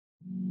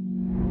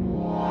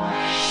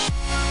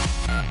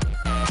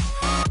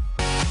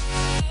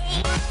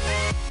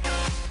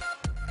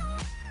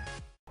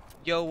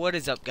Yo, what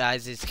is up,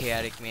 guys? It's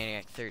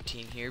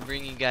Chaoticmaniac13 here,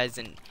 bringing you guys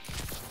an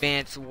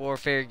Advanced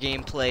Warfare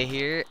gameplay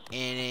here.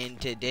 And in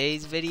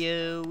today's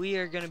video, we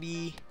are gonna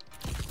be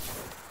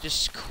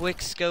just quick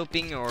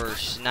scoping or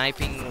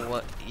sniping,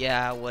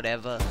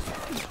 whatever.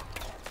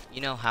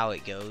 You know how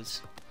it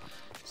goes.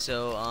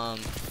 So,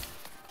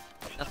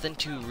 nothing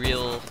too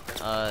real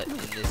in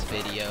this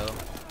video.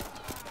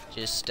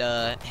 Just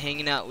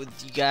hanging out with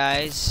you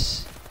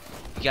guys.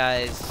 If you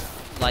guys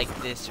like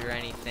this or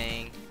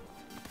anything.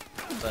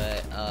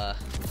 But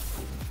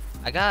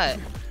I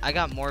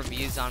got more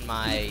views on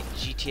my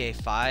GTA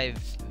 5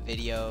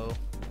 video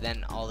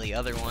than all the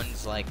other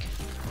ones, like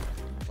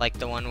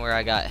the one where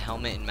I got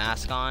helmet and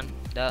mask on.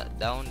 That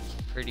one's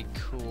pretty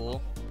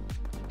cool.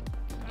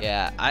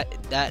 Yeah,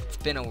 that's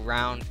been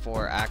around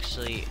for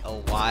actually a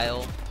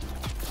while.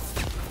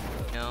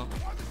 You know?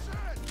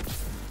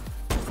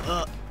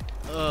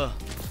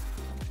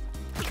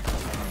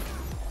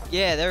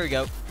 Yeah, there we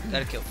go.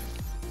 Got a kill.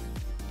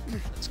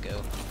 Let's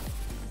go.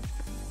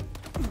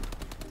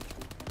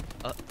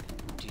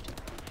 Dude.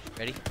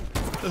 Ready?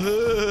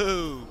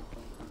 Oh!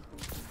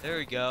 There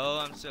we go.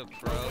 I'm so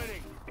pro.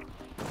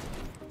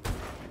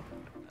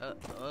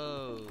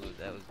 Oh,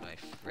 that was my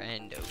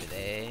friend over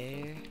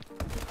there.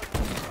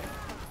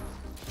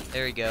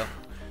 There we go.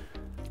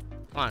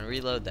 Come on,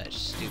 reload that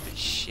stupid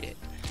shit.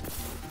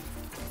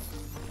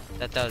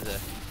 That was a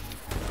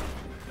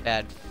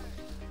bad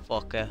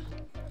fucker.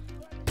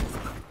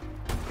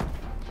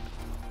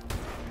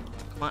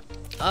 Come on.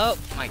 Oh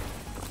my.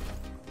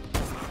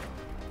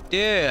 Dude,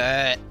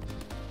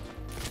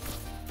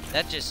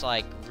 that just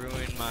like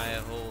ruined my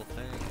whole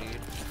thing,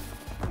 dude.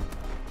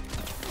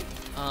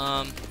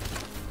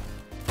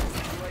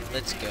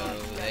 Let's go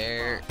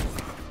there.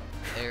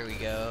 There we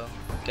go.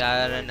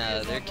 Got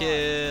another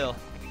kill.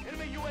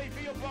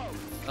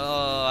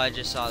 Oh, I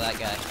just saw that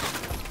guy.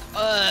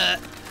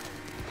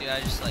 Dude, I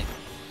just like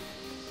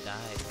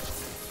died.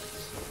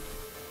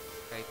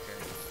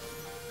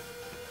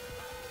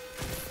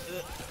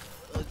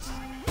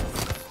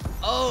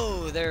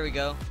 Oh, there we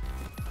go.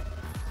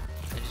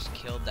 I just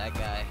killed that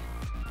guy.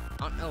 I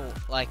don't know,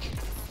 like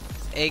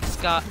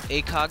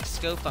ACOG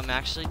scope, I'm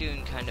actually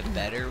doing kind of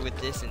better with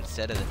this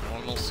instead of the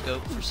normal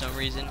scope for some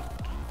reason.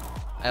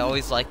 I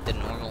always like the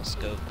normal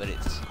scope, but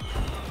it's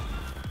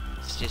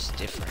just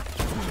different.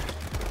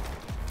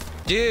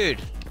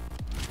 Dude!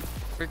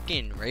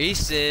 Freaking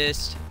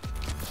racist.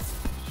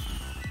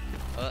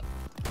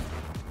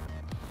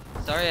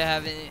 Sorry I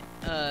haven't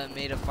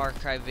made a Far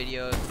Cry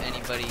video if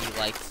anybody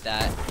likes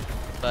that.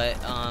 But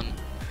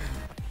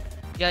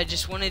yeah, I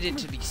just wanted it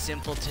to be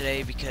simple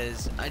today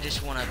because I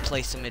just want to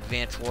play some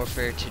Advanced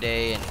Warfare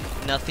today, and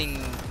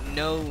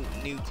no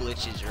new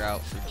glitches are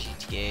out for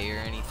GTA or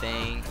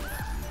anything.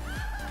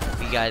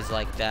 If you guys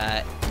like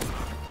that.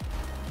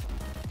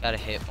 Got a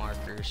hit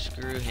marker,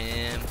 screw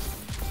him.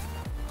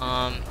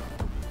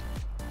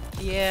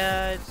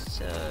 Yeah, it's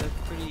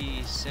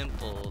pretty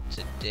simple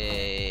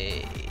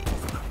today.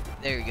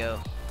 There we go.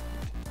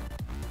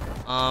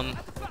 I'm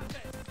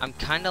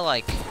kind of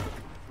like,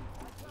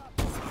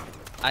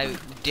 I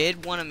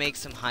did want to make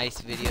some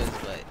heist videos,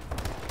 but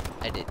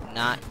I did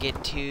not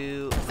get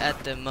to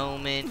at the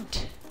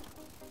moment.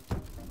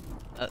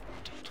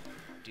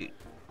 Dude,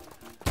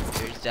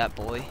 there's that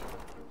boy.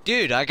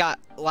 Dude, I got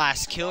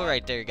last kill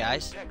right there,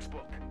 guys.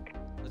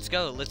 Let's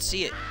go. Let's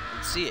see it.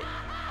 Let's see it.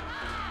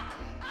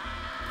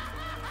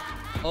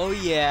 Oh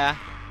yeah.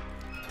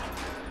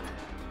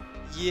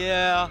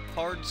 Yeah,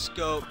 hard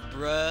scope,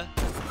 bruh.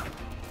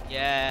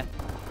 Yeah.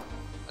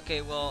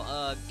 Okay,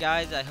 well,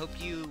 guys, I hope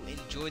you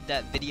enjoyed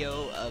that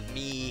video of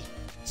me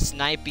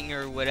sniping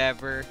or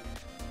whatever.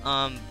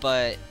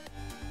 But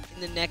in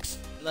the next,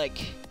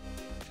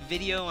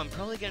 video, I'm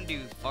probably gonna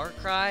do Far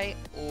Cry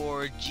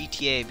or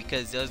GTA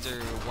because those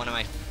are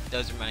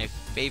my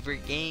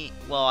favorite game.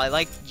 Well, I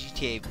like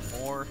GTA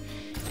more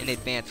in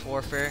Advanced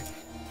Warfare.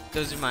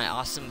 Those are my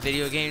awesome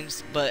video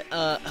games. But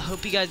I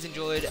hope you guys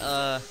enjoyed.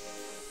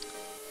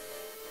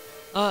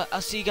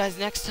 I'll see you guys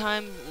next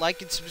time.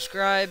 Like and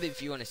subscribe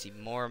if you want to see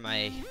more of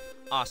my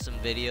awesome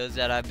videos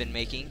that I've been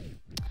making.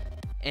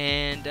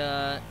 And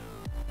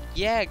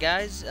yeah,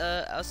 guys,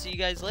 I'll see you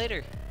guys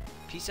later.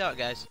 Peace out,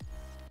 guys.